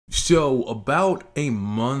So, about a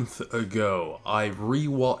month ago, I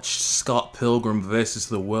rewatched Scott Pilgrim vs.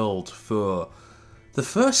 the World for the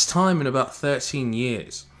first time in about 13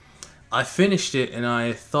 years. I finished it and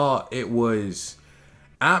I thought it was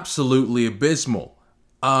absolutely abysmal.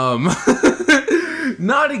 Not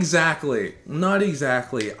exactly.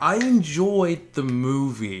 I enjoyed the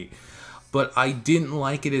movie, but I didn't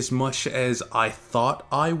like it as much as I thought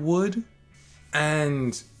I would.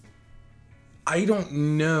 And I don't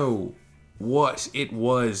know what it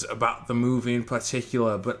was about the movie in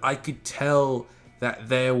particular, but I could tell that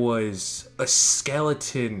there was a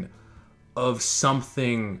skeleton of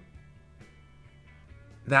something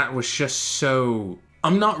that was just so...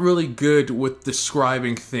 I'm not really good with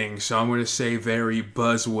describing things, so I'm going to say very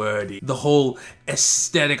buzzwordy. The whole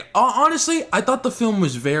aesthetic. Honestly, I thought the film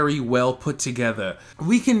was very well put together.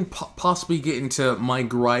 We can possibly get into my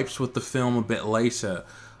gripes with the film a bit later,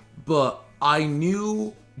 but I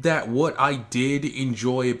knew that what I did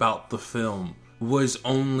enjoy about the film was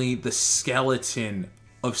only the skeleton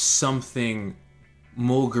of something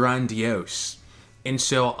more grandiose. And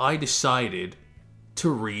so I decided to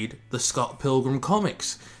read the Scott Pilgrim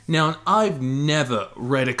comics. Now, I've never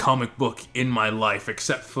read a comic book in my life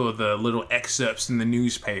except for the little excerpts in the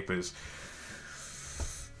newspapers.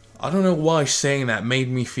 I don't know why saying that made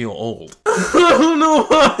me feel old. I don't know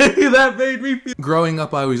why that made me feel... Growing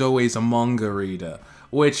up, I was always a manga reader,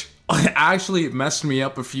 which actually messed me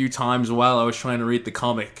up a few times while I was trying to read the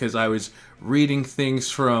comic, because I was reading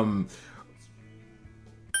things from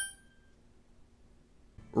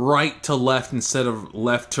right to left instead of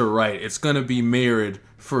left to right. It's gonna be mirrored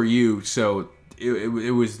for you, so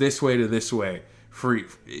it was this way to this way.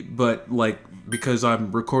 But like, because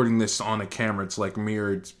I'm recording this on a camera, it's like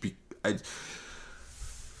mirrored.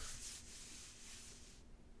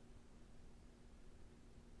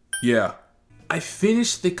 Yeah. I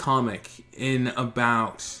finished the comic in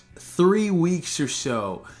about 3 weeks or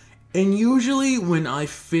so, and usually when I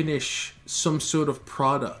finish some sort of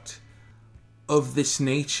product of this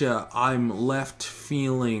nature, I'm left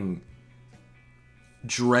feeling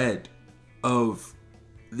dread of,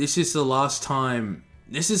 this is the last time,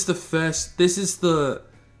 this is the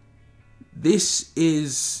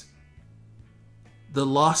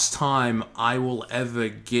last time I will ever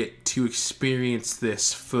get to experience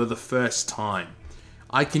this for the first time.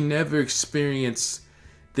 I can never experience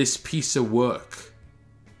this piece of work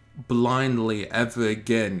blindly ever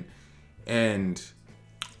again, and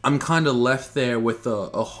I'm kind of left there with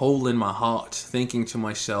a hole in my heart, thinking to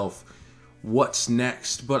myself, what's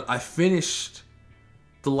next? But I finished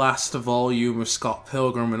the last volume of Scott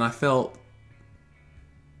Pilgrim and I felt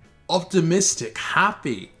optimistic,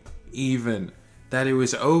 happy even, that it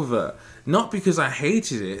was over. Not because I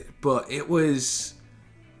hated it, but it was...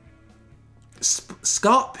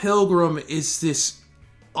 Scott Pilgrim is this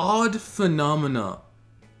odd phenomena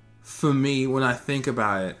for me when I think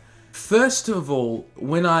about it. First of all,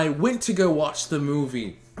 when I went to go watch the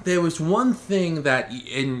movie, there was one thing that,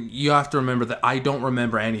 and you have to remember that I don't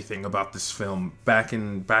remember anything about this film back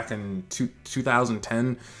in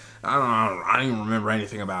 2010. I don't even remember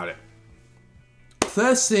anything about it.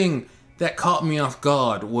 First thing that caught me off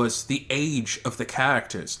guard was the age of the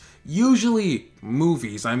characters. Usually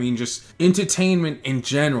movies, I mean just entertainment in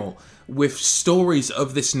general, with stories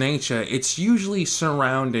of this nature, it's usually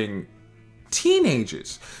surrounding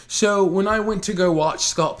teenagers. So when I went to go watch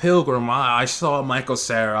Scott Pilgrim, I saw Michael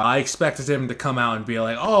Cera. I expected him to come out and be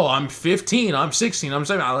like, oh, I'm 15, I'm 16, I'm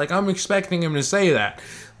 17. Like, I'm expecting him to say that.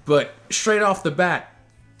 But straight off the bat,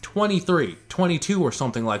 23, 22 or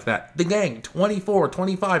something like that. The gang, 24,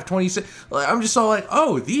 25, 26. I'm just all like,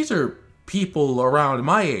 oh, these are people around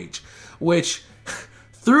my age. Which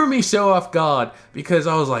threw me so off guard, because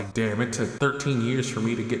I was like, damn, it took 13 years for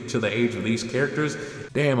me to get to the age of these characters.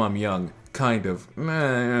 Damn, I'm young. Kind of.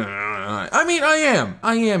 I mean, I am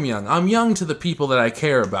young. I'm young to the people that I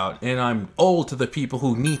care about, and I'm old to the people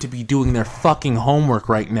who need to be doing their fucking homework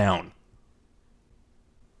right now.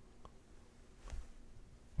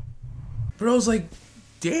 But I was like,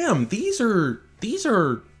 damn, these are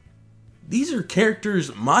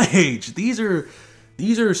characters my age. These are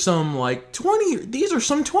some like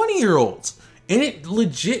 20-year-olds. And it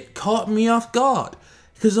legit caught me off guard,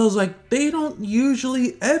 because I was like, they don't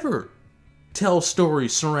usually ever tell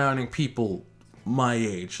stories surrounding people my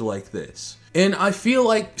age like this. And I feel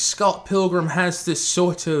like Scott Pilgrim has this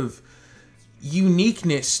sort of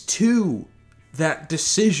uniqueness to that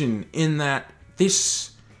decision, in that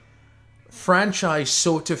this franchise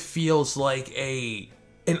sort of feels like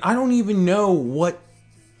and I don't even know what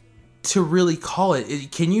to really call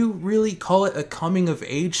it. Can you really call it a coming of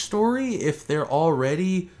age story if they're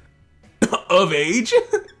already of age.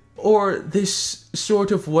 Or this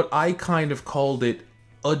sort of what I kind of called it,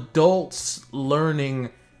 adults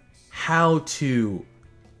learning how to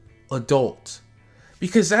adult.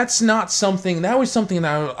 Because that's not something, that was something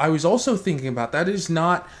that I was also thinking about. That is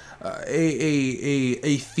not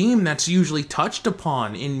a theme that's usually touched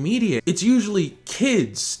upon in media. It's usually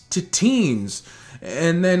kids to teens,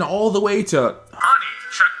 and then all the way to, honey,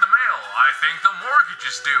 check the mail, I think the mortgage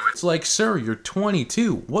is due. It's like, sir, you're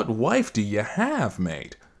 22. What wife do you have,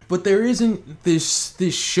 mate? But there isn't this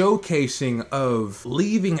showcasing of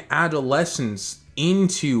leaving adolescence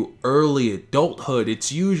into early adulthood.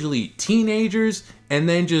 It's usually teenagers and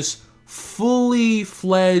then just fully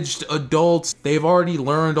fledged adults. They've already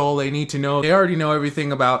learned all they need to know. They already know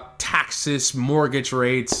everything about taxes, mortgage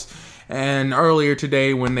rates, and earlier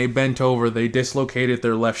today when they bent over, they dislocated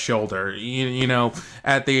their left shoulder, you know,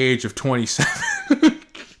 at the age of 27.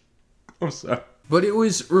 I'm sorry. But it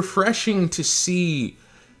was refreshing to see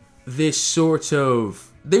this sort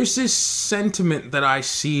of, there's this sentiment that I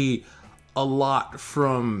see a lot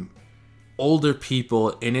from older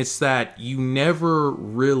people, and it's that you never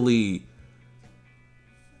really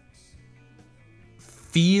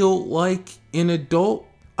feel like an adult,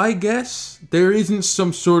 I guess. There isn't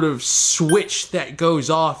some sort of switch that goes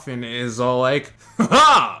off and is all like,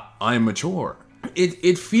 ha, I'm mature.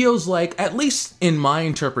 It feels like, at least in my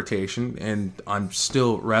interpretation, and I'm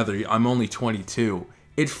only 22,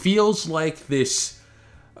 it feels like this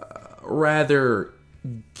rather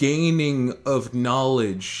gaining of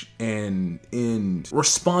knowledge and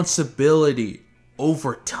responsibility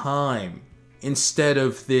over time, instead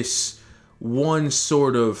of this one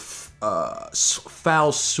sort of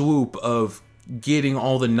foul swoop of getting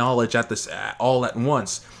all the knowledge all at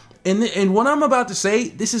once. And what I'm about to say,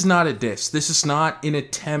 this is not a diss. This is not an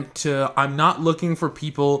attempt to, I'm not looking for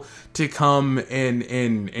people to come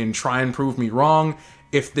and try and prove me wrong.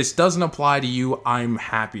 If this doesn't apply to you, I'm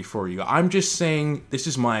happy for you. I'm just saying this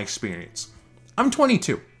is my experience. I'm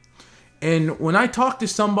 22. And when I talk to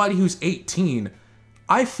somebody who's 18,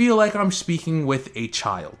 I feel like I'm speaking with a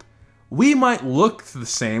child. We might look the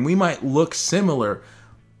same, we might look similar,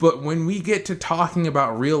 but when we get to talking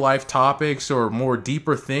about real life topics or more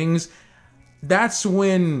deeper things, that's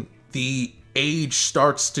when the age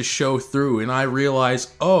starts to show through and I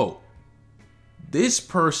realize, oh, this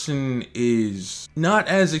person is not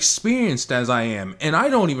as experienced as I am, and I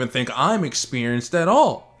don't even think I'm experienced at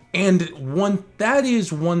all. And that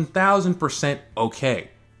is 1000% okay.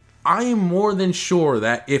 I am more than sure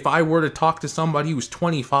that if I were to talk to somebody who's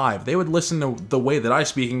 25, they would listen to the way that I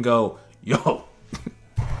speak and go, yo,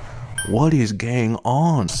 what is gang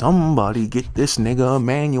on? Somebody get this nigga a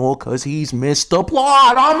manual cause he's missed the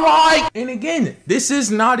plot. I'm like, and again, this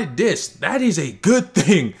is not a diss. That is a good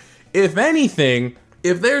thing. If anything,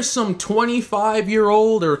 if there's some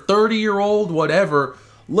 25-year-old or 30-year-old, whatever,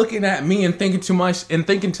 looking at me and thinking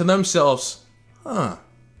to themselves, huh,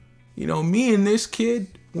 you know, me and this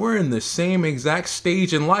kid, we're in the same exact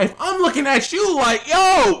stage in life. I'm looking at you like,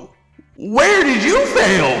 yo, where did you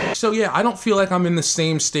fail? So yeah, I don't feel like I'm in the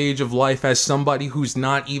same stage of life as somebody who's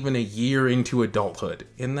not even a year into adulthood.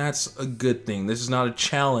 And that's a good thing. This is not a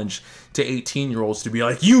challenge to 18-year-olds to be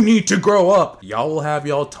like, you need to grow up. Y'all will have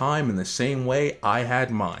y'all time in the same way I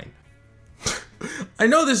had mine. I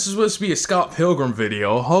know this is supposed to be a Scott Pilgrim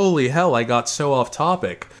video. Holy hell, I got so off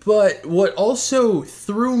topic. But what also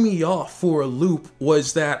threw me off for a loop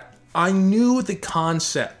was that I knew the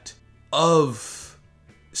concept of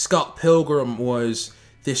Scott Pilgrim was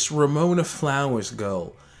this Ramona Flowers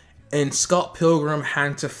girl, and Scott Pilgrim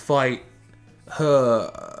had to fight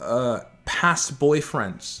her past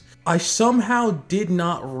boyfriends. I somehow did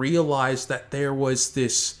not realize that there was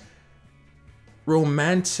this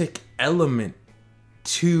romantic element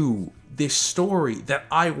to this story that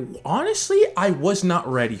I was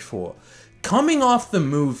not ready for. Coming off the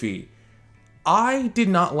movie, I did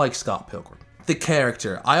not like Scott Pilgrim, the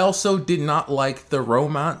character. I also did not like the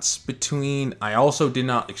romance between, I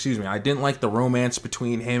didn't like the romance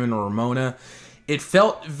between him and Ramona. I'm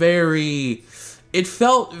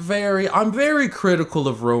very critical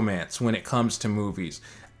of romance when it comes to movies.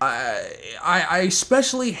 I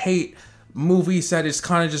especially hate movies that is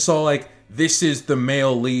kind of just all like, this is the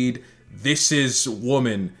male lead, this is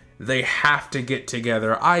woman, they have to get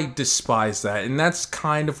together. I despise that, and that's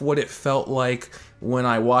kind of what it felt like when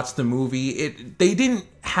I watched the movie. They didn't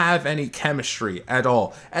have any chemistry at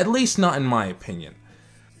all, at least not in my opinion.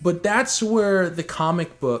 But that's where the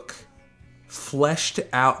comic book fleshed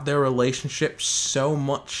out their relationship so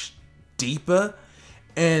much deeper,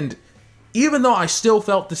 and even though I still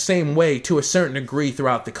felt the same way to a certain degree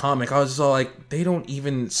throughout the comic, I was just all like, they don't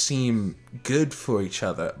even seem good for each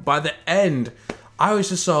other. By the end, I was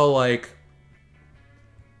just all like,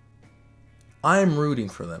 I'm rooting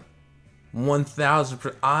for them.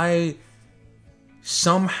 1000%.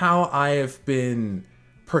 Somehow I have been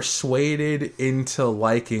persuaded into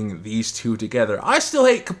liking these two together. I still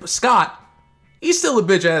hate Scott. He's still a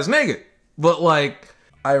bitch ass nigga. But like,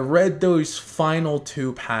 I read those final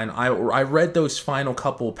two I read those final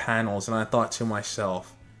couple panels and I thought to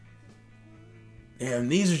myself, damn,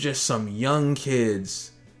 these are just some young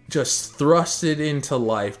kids just thrusted into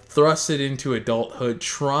life, thrusted into adulthood,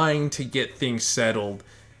 trying to get things settled,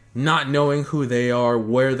 not knowing who they are,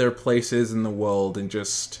 where their place is in the world, and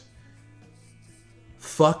just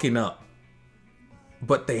fucking up.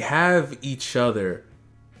 But they have each other,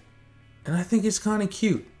 and I think it's kind of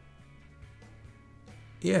cute.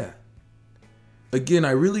 Yeah. Again,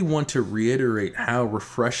 I really want to reiterate how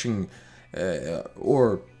refreshing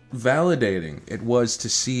or validating it was to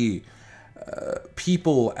see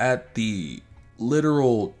people at the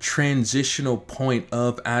literal transitional point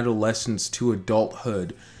of adolescence to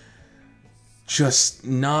adulthood just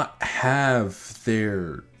not have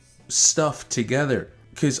their stuff together.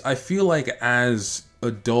 Because I feel like as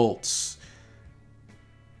adults,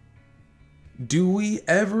 do we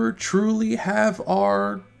ever truly have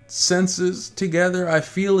our senses together? I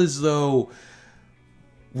feel as though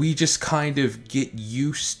we just kind of get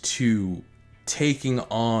used to taking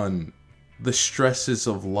on the stresses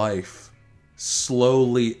of life,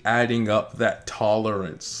 slowly adding up that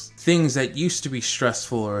tolerance. Things that used to be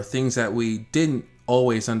stressful or things that we didn't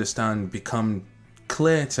always understand become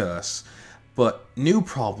clear to us. But new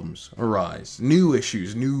problems arise, new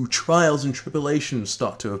issues, new trials and tribulations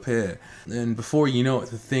start to appear. And before you know it,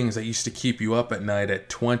 the things that used to keep you up at night at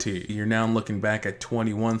 20, you're now looking back at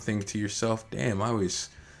 21 thinking to yourself, damn, I was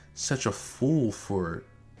such a fool for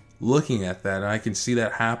looking at that. And I can see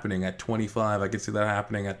that happening at 25, I can see that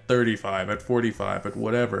happening at 35, at 45, at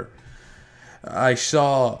whatever. I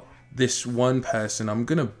saw this one person, I'm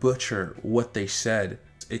gonna butcher what they said.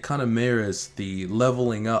 It kind of mirrors the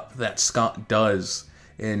leveling up that Scott does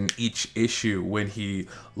in each issue when he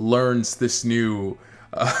learns this new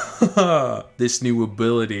this new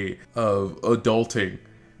ability of adulting.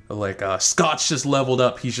 Like Scott's just leveled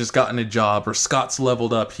up, he's just gotten a job, or Scott's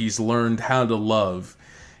leveled up, he's learned how to love,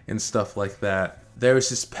 and stuff like that. There's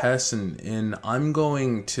this person, and I'm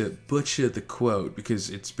going to butcher the quote because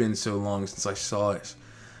it's been so long since I saw it,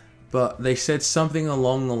 but they said something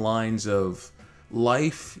along the lines of,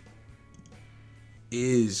 life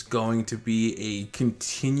is going to be a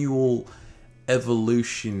continual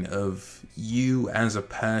evolution of you as a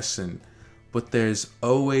person, but there's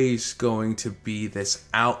always going to be this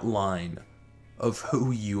outline of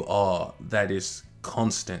who you are that is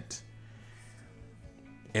constant.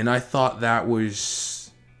 And I thought that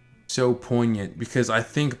was so poignant because I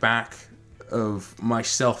think back of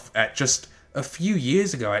myself at just a few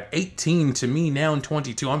years ago, at 18 to me now in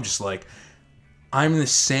 22, I'm just like, I'm the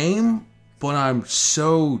same, but I'm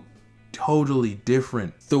so totally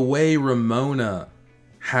different. The way Ramona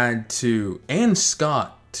had to, and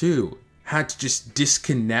Scott too, had to just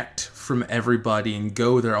disconnect from everybody and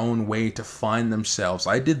go their own way to find themselves.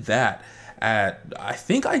 I did that I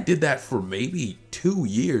think I did that for maybe 2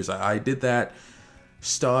 years. I did that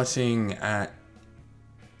starting at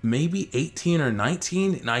maybe 18 or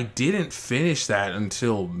 19, and I didn't finish that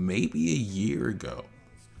until maybe a year ago.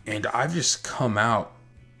 And I've just come out.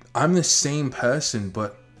 I'm the same person,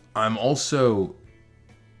 but I'm also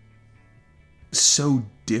so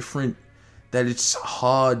different that it's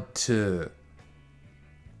hard to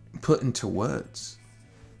put into words.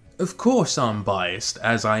 Of course I'm biased,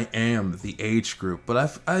 as I am the age group,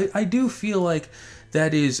 but I do feel like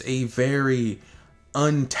that is a very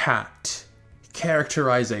untapped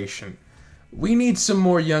characterization. We need some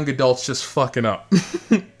more young adults just fucking up.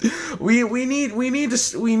 we need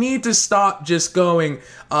to stop just going,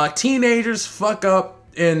 teenagers fuck up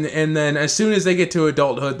and then as soon as they get to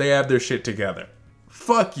adulthood they have their shit together.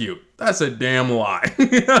 Fuck you. That's a damn lie.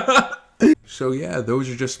 So yeah, those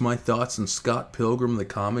are just my thoughts on Scott Pilgrim the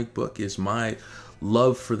comic book. Is my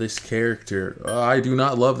love for this character. I do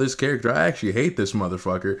not love this character. I actually hate this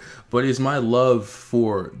motherfucker. But is my love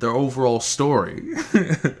for the overall story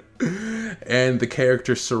and the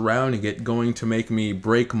characters surrounding it going to make me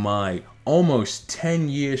break my almost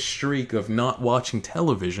 10-year streak of not watching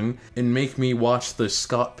television and make me watch the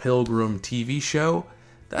Scott Pilgrim TV show?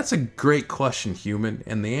 That's a great question, human.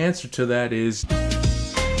 And the answer to that is...